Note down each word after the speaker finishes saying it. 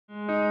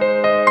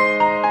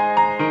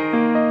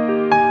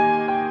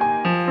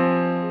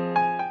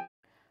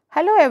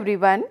Hello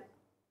everyone,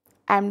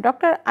 I am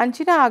Dr.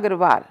 Anjana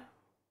Agarwal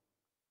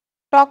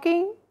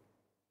talking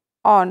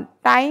on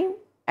time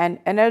and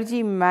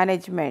energy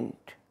management.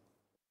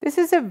 This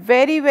is a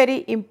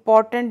very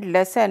important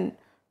lesson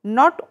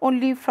not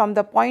only from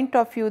the point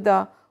of view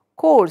the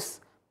course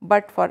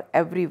but for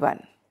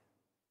everyone.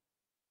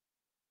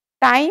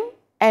 Time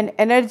and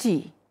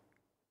energy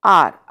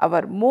are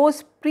our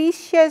most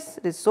precious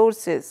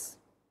resources.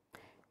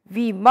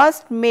 We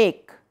must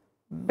make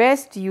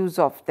best use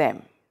of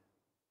them.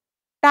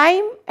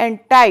 Time and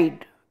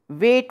tide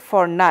wait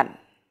for none.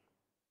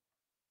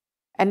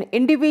 An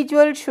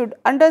individual should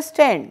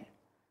understand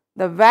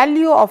the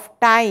value of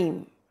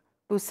time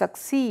to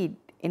succeed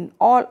in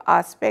all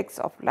aspects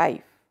of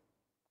life.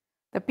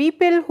 The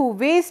people who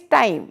waste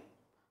time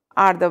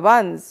are the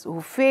ones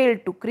who fail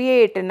to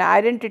create an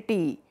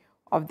identity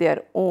of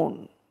their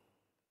own.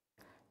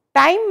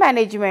 Time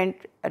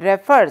management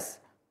refers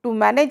to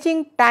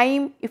managing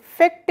time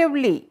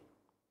effectively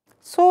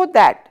so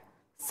that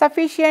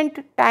sufficient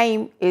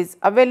time is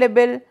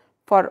available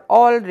for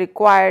all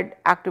required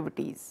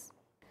activities.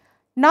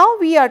 Now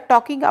we are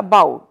talking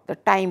about the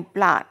time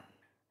plan.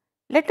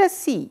 Let us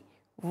see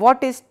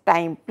what is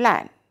time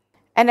plan.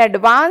 An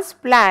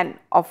advanced plan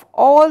of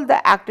all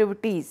the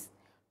activities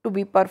to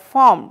be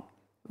performed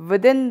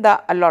within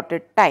the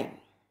allotted time.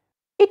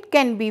 It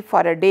can be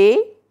for a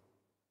day,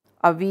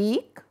 a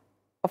week,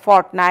 a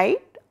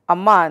fortnight, a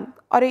month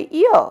or a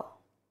year.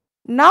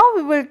 Now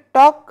we will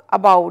talk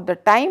about the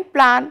time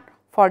plan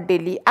for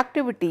daily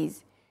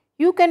activities.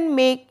 You can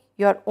make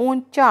your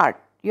own chart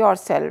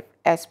yourself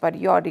as per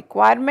your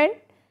requirement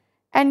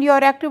and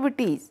your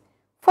activities.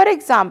 For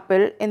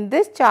example, in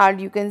this chart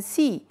you can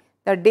see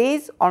the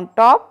days on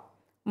top: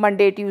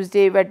 Monday,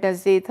 Tuesday,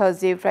 Wednesday,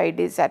 Thursday,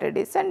 Friday,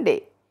 Saturday,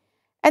 Sunday,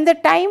 and the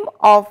time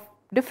of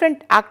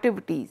different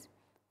activities.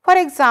 For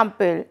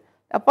example,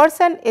 a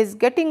person is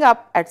getting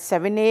up at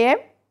 7 a.m.,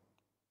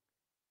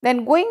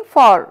 then going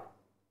for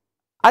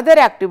other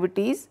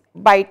activities.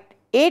 By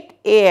 8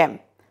 a.m.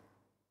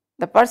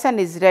 the person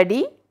is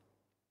ready.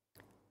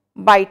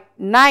 By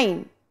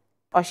 9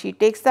 or she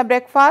takes the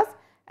breakfast,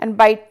 and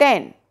by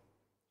 10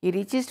 he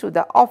reaches to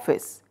the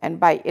office, and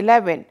by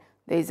 11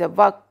 there is a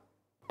work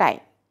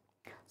time.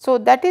 So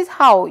that is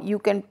how you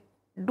can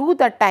do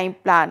the time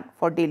plan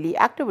for daily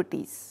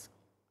activities.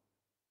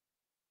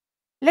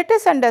 Let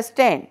us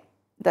understand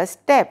the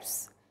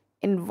steps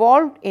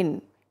involved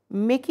in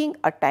making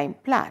a time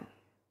plan.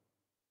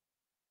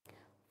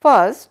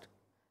 First,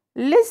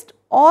 list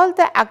all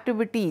the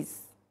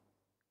activities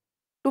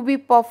to be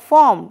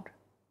performed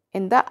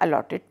in the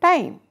allotted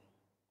time.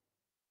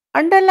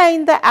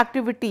 Underline the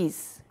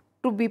activities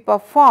to be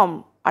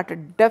performed at a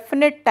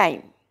definite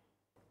time.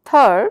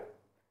 Third,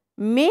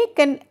 make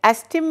an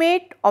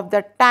estimate of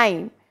the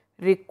time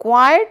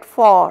required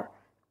for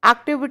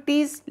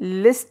activities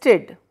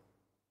listed.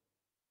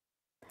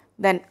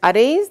 Then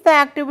arrange the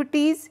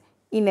activities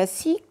in a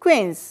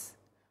sequence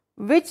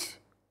which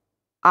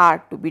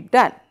are to be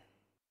done.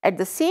 At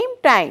the same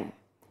time,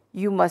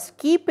 you must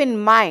keep in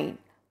mind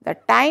the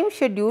time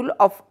schedule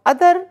of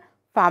other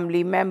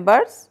family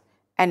members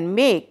and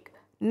make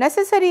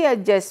necessary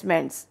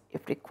adjustments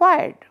if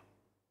required.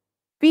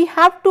 We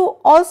have to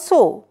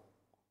also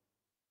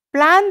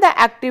plan the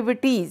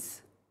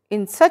activities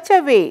in such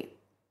a way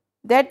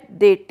that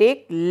they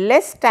take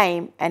less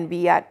time and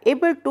we are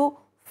able to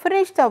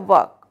finish the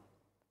work.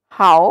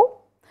 How?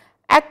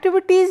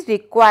 Activities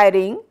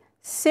requiring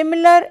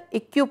similar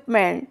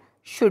equipment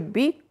should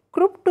be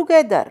grouped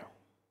together.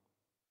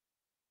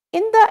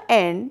 In the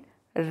end,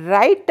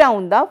 write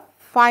down the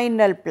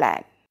final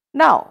plan.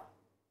 Now,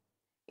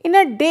 in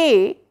a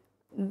day,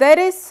 there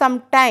is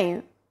some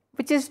time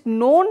which is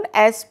known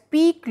as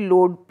peak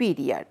load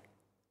period.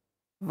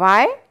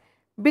 Why?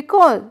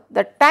 Because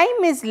the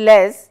time is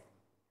less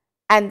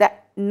and the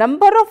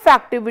number of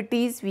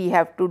activities we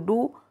have to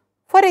do.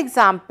 For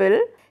example,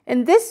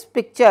 in this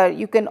picture,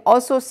 you can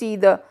also see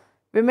the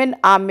women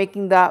are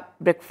making the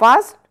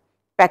breakfast,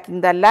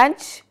 packing the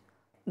lunch.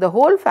 The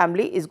whole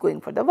family is going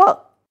for the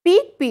work.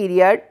 Peak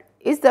period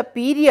is the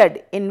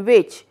period in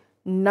which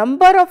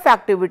number of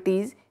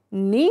activities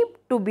need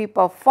to be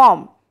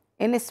performed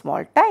in a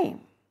small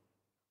time.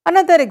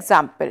 Another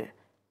example,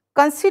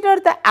 consider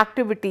the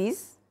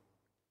activities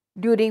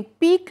during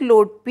peak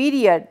load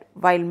period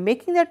while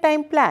making the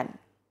time plan.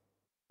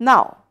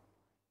 Now,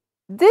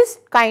 this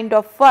kind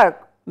of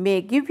work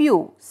may give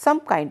you some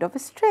kind of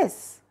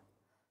stress.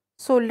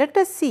 So, let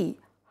us see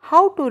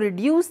how to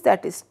reduce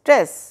that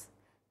stress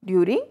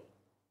during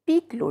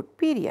peak load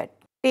period.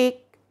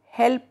 Take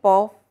help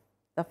of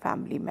the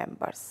family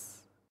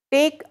members.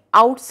 Take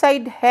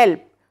outside help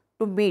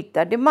to meet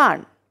the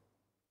demand.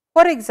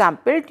 For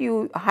example,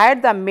 you hire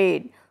the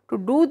maid to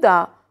do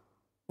the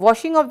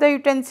washing of the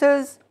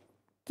utensils,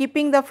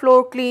 keeping the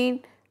floor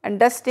clean and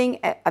dusting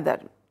and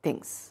other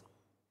things.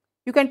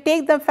 You can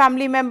take the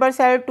family members'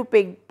 help to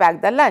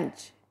pack the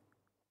lunch.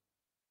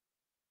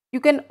 You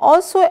can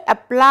also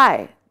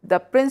apply the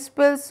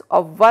principles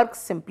of work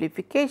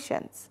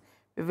simplifications.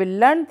 We will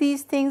learn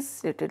these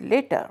things little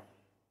later.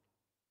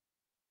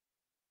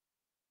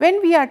 When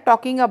we are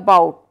talking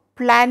about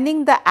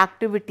planning the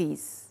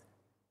activities,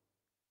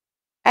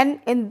 and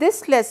in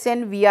this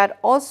lesson we are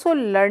also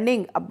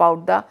learning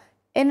about the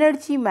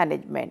energy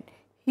management.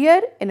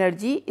 Here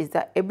energy is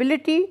the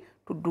ability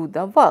to do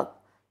the work.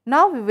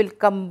 Now we will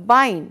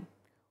combine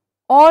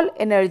all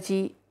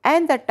energy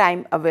and the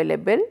time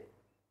available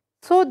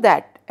so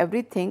that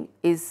everything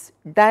is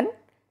done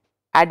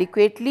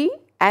adequately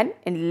and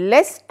in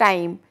less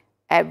time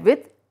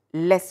with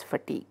less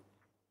fatigue.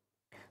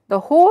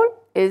 The whole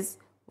is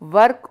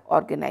work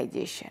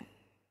organization.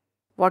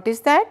 What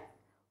is that?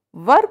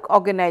 Work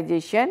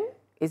organization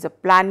is a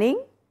planning,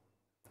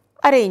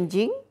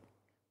 arranging,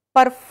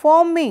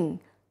 performing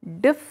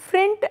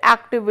different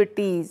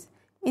activities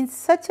in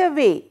such a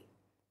way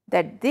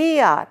that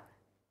they are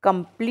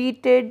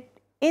completed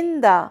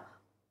in the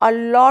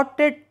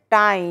allotted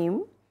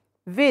time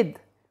with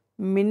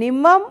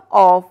minimum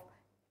of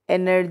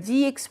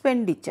energy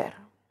expenditure.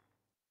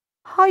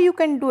 How you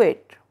can do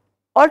it?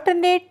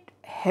 Alternate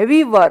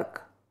heavy work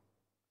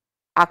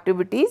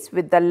activities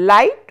with the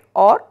light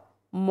or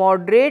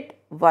moderate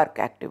work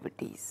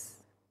activities.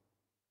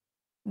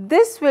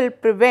 This will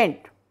prevent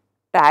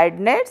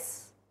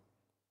tiredness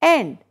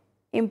and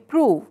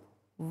improve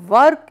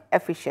work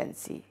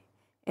efficiency.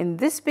 In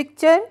this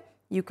picture,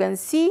 you can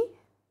see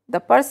the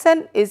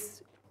person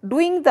is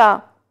doing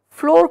the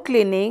floor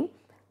cleaning.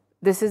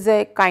 This is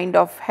a kind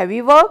of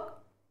heavy work,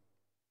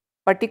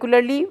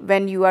 particularly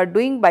when you are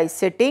doing by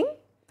sitting,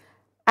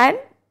 and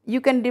you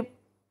can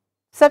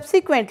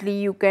subsequently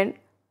you can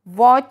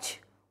watch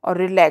or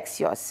relax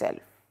yourself.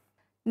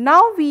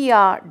 Now we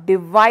are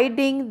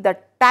dividing the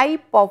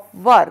type of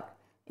work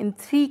in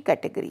three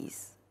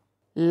categories: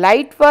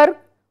 light work,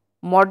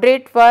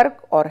 moderate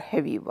work or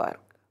heavy work.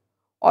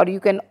 Or you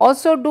can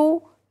also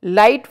do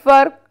light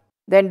work,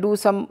 then do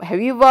some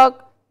heavy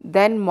work,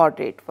 then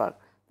moderate work.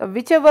 So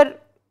whichever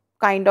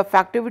kind of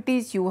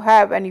activities you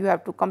have and you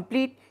have to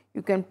complete,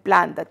 you can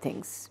plan the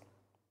things.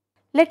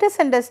 Let us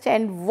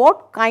understand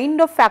what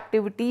kind of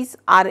activities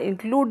are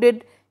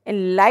included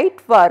in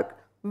light work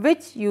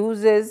which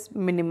uses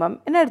minimum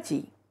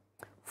energy.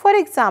 For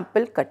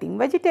example, cutting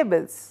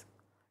vegetables,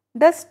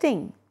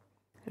 dusting,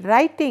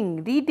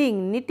 writing,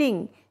 reading,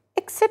 knitting,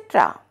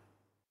 etc.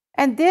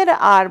 And there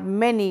are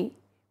many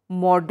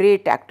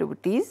moderate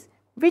activities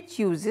which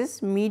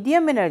uses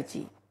medium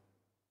energy.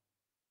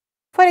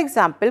 For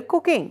example,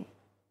 cooking,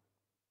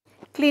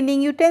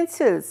 cleaning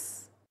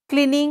utensils,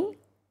 cleaning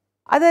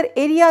other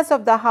areas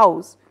of the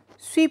house,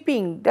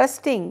 sweeping,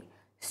 dusting,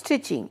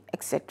 stitching,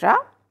 etc.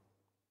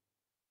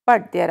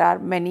 But there are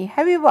many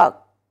heavy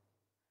work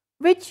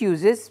which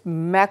uses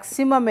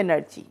maximum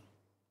energy: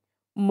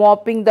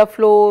 mopping the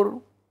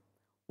floor,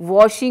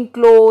 washing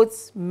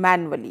clothes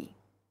manually,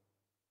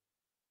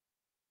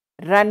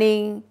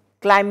 running,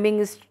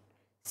 climbing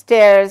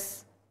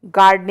stairs,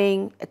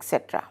 gardening,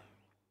 etc.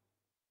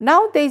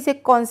 Now there is a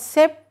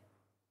concept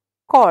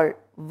called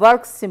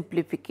work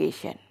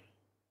simplification.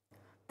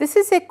 This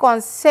is a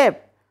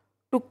concept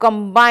to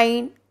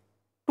combine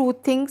two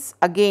things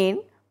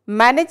again: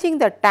 managing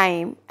the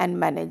time and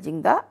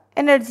managing the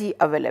energy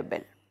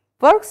available.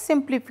 Work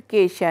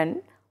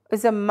simplification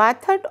is a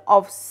method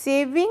of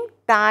saving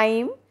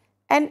time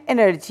and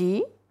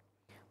energy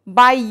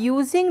by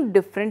using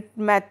different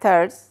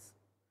methods,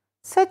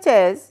 such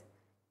as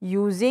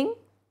using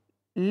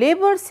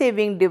labor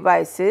saving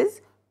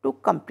devices to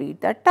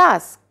complete the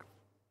task.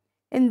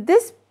 In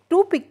these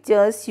two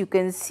pictures, you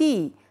can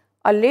see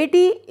a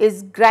lady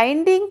is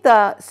grinding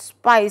the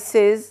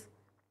spices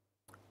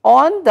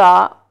on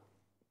the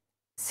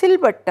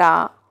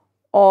silbatta,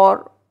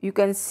 or you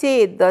can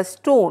say the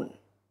stone.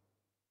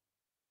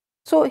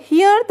 So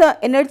here the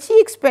energy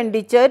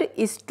expenditure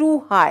is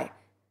too high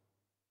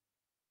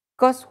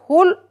because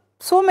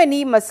so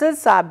many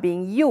muscles are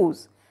being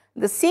used.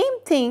 The same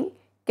thing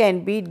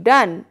can be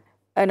done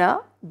in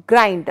a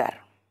grinder.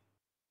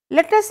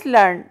 Let us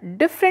learn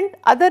different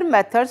other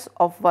methods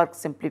of work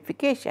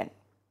simplification.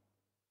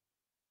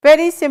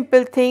 Very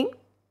simple thing: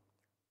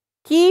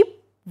 keep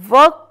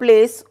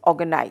workplace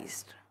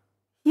organized.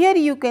 Here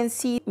you can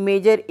see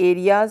major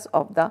areas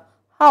of the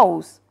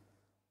house.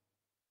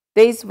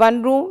 There is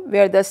one room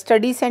where the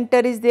study center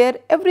is there,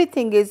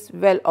 everything is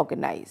well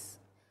organized.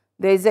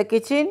 There is a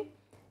kitchen,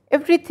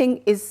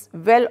 everything is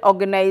well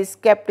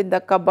organized, kept in the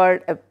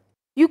cupboard.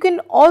 You can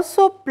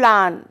also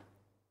plan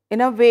in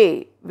a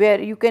way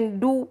where you can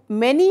do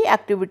many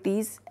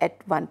activities at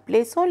one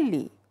place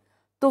only.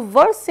 So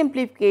work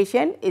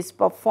simplification is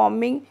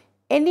performing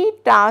any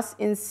task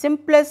in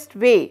simplest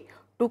way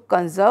to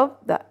conserve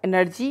the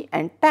energy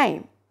and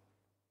time.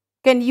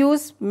 Can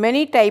use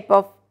many type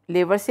of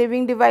labor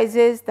saving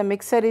devices. The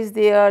mixer is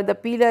there, the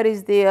peeler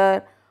is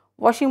there,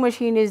 washing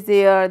machine is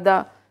there,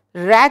 the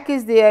rack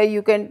is there.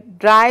 You can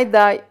dry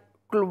the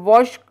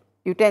wash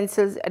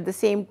utensils at the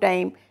same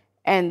time,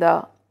 and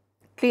the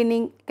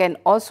cleaning can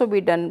also be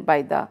done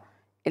by the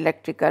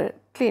electrical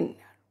cleaner.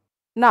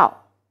 Now,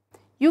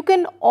 you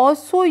can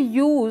also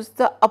use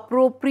the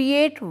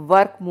appropriate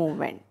work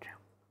movement.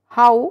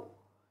 How?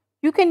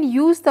 You can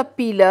use the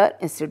peeler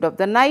instead of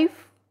the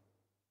knife.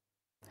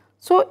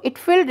 So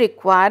it will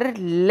require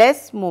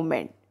less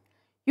movement.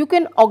 You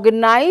can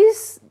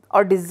organize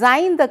or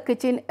design the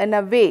kitchen in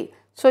a way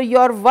so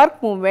your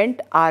work movement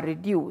are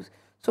reduced.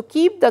 So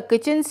keep the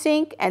kitchen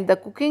sink and the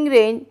cooking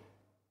range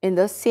in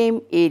the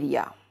same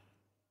area.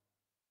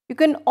 You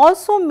can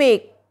also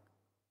make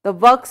the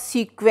work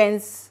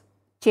sequence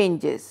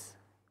changes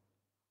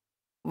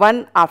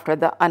one after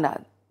the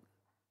another.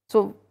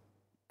 So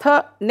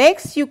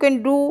next you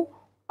can do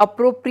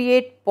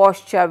appropriate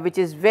posture, which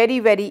is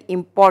very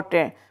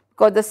important,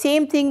 because the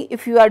same thing,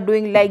 if you are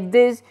doing like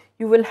this,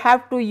 you will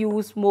have to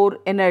use more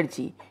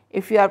energy.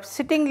 If you are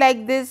sitting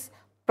like this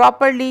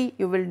properly,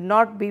 you will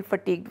not be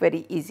fatigued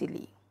very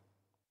easily.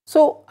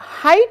 So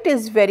height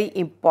is very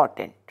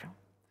important.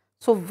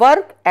 So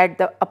work at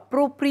the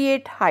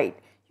appropriate height.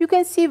 You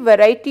can see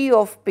variety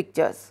of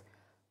pictures.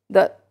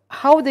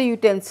 How the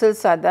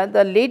utensils are done,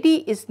 the lady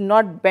is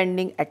not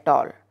bending at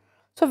all.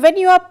 So when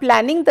you are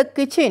planning the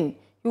kitchen,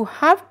 you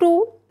have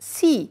to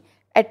see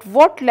at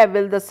what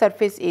level the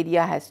surface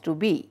area has to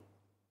be.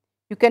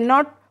 You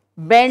cannot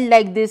bend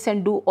like this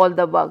and do all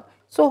the work.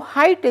 So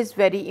height is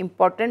very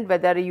important,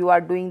 whether you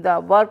are doing the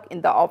work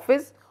in the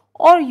office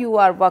or you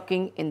are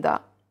working in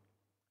the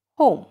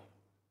home.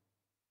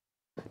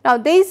 Now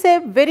there is a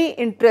very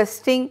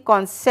interesting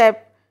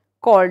concept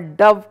called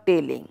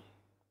dovetailing.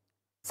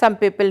 Some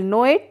people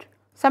know it,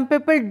 some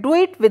people do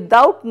it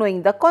without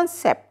knowing the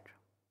concept.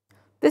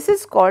 This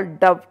is called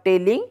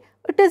dovetailing.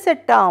 It is a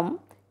term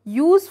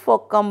used for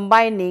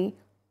combining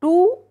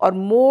two or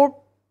more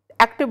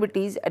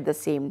activities at the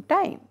same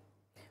time.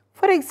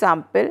 For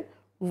example,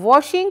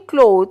 washing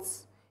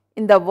clothes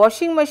in the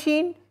washing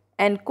machine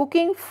and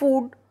cooking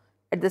food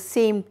at the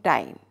same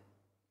time.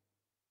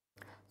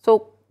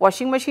 So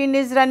washing machine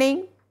is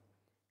running,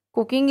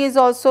 cooking is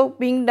also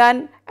being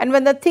done, and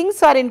when the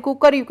things are in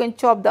cooker, you can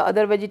chop the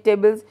other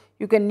vegetables,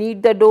 you can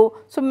knead the dough.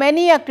 So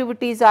many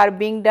activities are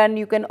being done.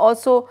 You can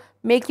also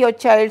make your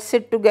child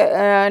sit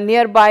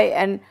nearby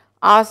and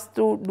ask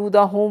to do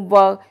the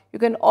homework. You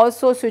can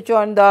also switch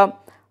on the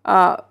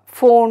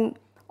phone,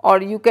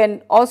 or you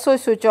can also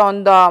switch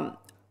on the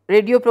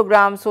radio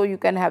program, so you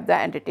can have the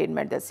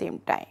entertainment at the same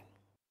time.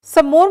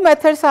 Some more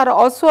methods are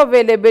also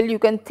available. You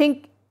can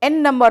think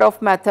n number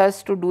of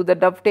methods to do the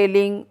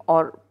dovetailing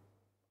or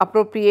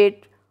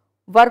appropriate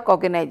work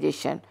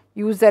organization.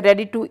 Use the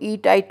ready to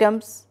eat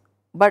items,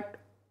 but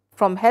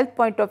from health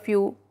point of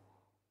view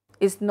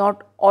is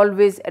not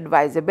always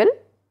advisable.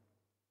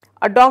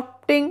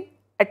 Adopting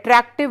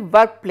attractive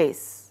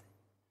workplace.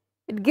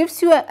 It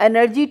gives you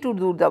energy to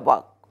do the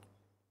work.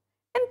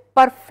 And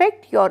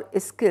perfect your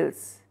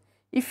skills.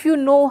 If you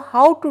know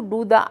how to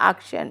do the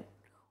action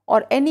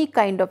or any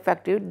kind of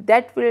activity,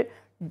 that will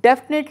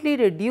definitely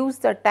reduce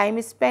the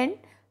time spent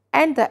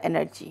and the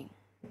energy.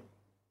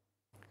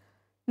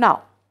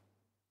 Now,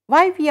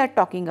 why we are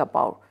talking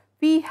about?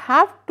 We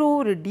have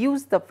to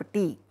reduce the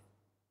fatigue.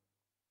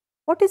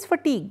 What is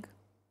fatigue?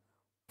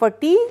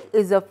 Fatigue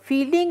is a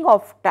feeling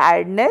of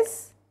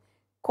tiredness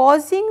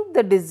causing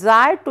the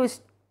desire to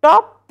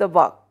stop the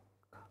work,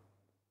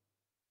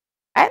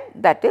 and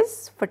that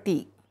is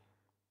fatigue.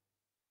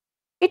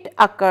 It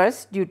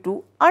occurs due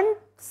to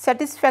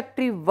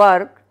unsatisfactory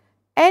work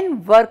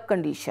and work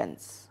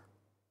conditions.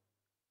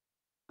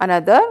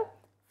 Another,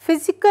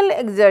 physical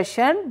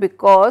exertion,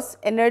 because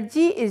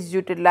energy is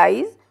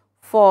utilized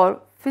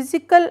for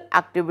physical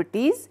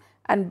activities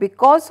and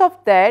because of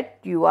that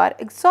you are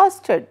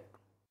exhausted.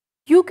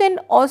 You can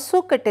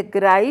also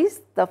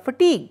categorize the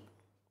fatigue: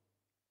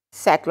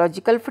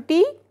 psychological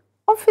fatigue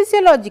or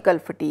physiological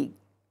fatigue.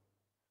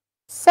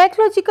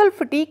 Psychological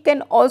fatigue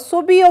can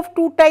also be of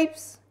two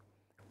types: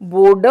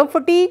 boredom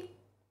fatigue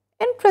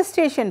and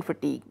frustration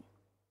fatigue.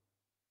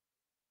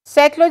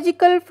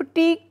 Psychological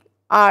fatigue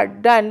are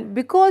done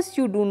because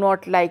you do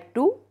not like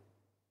to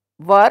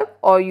work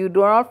or you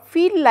do not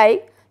feel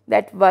like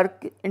that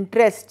work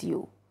interests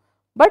you.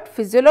 But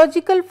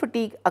physiological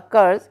fatigue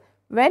occurs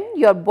when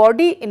your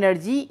body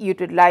energy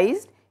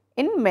utilized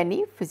in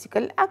many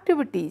physical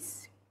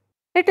activities.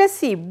 Let us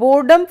see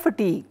boredom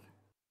fatigue.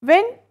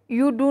 When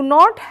you do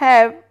not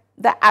have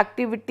the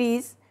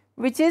activities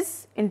which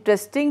is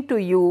interesting to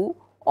you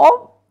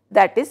or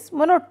that is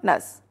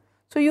monotonous.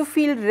 So you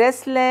feel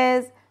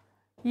restless,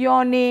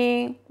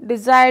 yawning,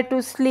 desire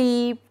to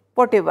sleep,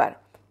 whatever,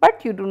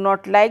 but you do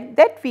not like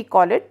that, we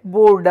call it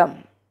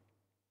boredom.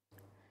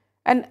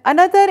 And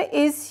another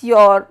is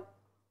your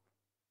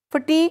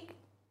fatigue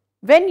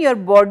when your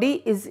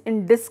body is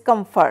in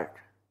discomfort.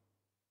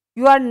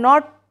 You are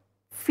not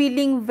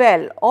feeling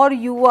well or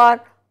you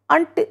are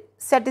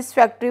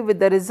unsatisfactory with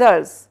the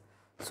results.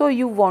 So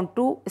you want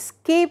to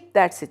escape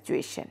that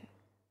situation.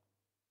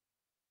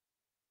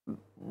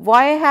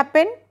 Why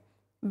happen?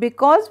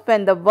 Because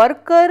when the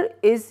worker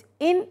is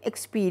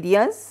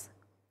inexperienced,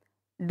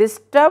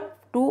 disturbed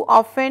too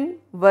often,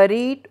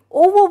 worried,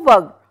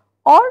 overworked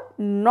or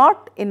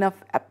not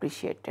enough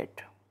appreciated.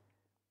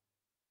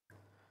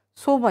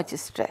 So much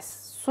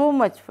stress, so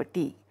much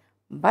fatigue,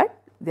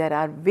 but there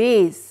are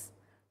ways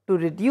to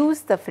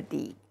reduce the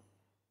fatigue.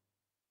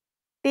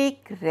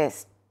 Take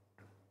rest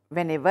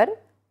whenever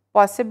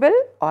possible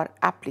or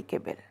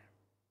applicable.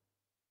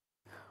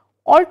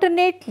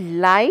 Alternate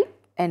light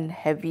and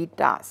heavy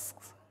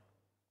tasks.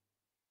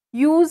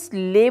 Use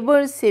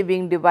labor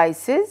saving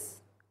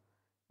devices.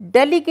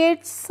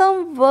 Delegate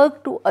some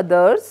work to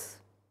others.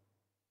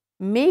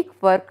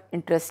 Make work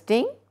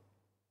interesting.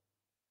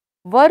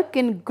 Work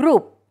in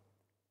group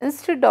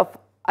instead of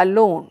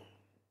alone.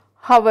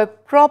 Have a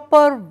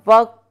proper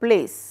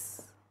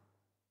workplace.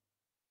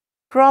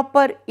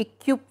 Proper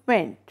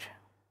equipment.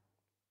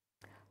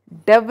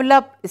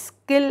 Develop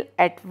skill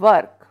at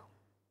work.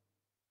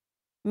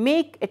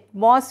 Make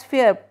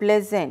atmosphere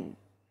pleasant.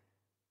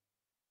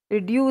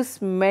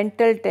 Reduce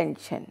mental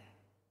tension.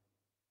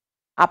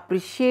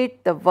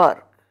 Appreciate the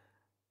work.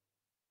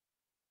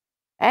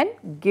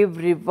 And give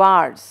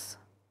rewards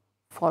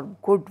for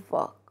good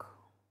work.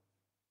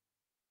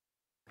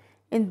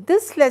 In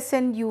this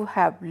lesson, you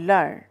have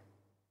learned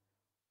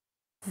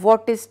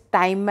what is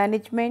time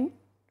management,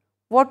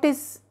 what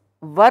is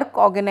work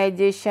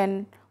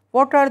organization,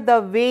 what are the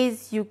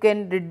ways you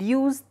can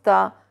reduce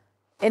the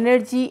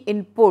energy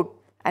input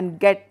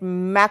and get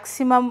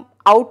maximum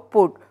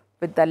output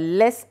with the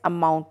less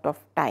amount of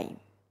time.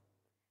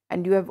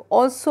 And you have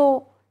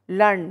also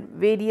learned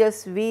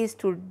various ways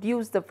to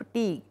reduce the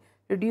fatigue,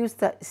 reduce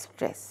the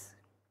stress.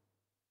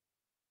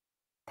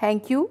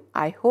 Thank you.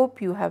 I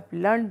hope you have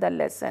learned the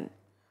lesson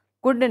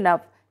good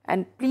enough,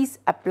 and please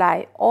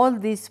apply all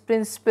these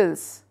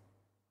principles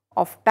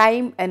of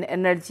time and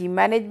energy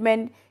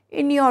management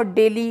in your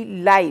daily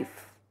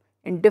life.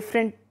 In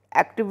different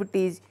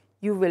activities,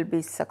 you will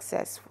be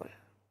successful.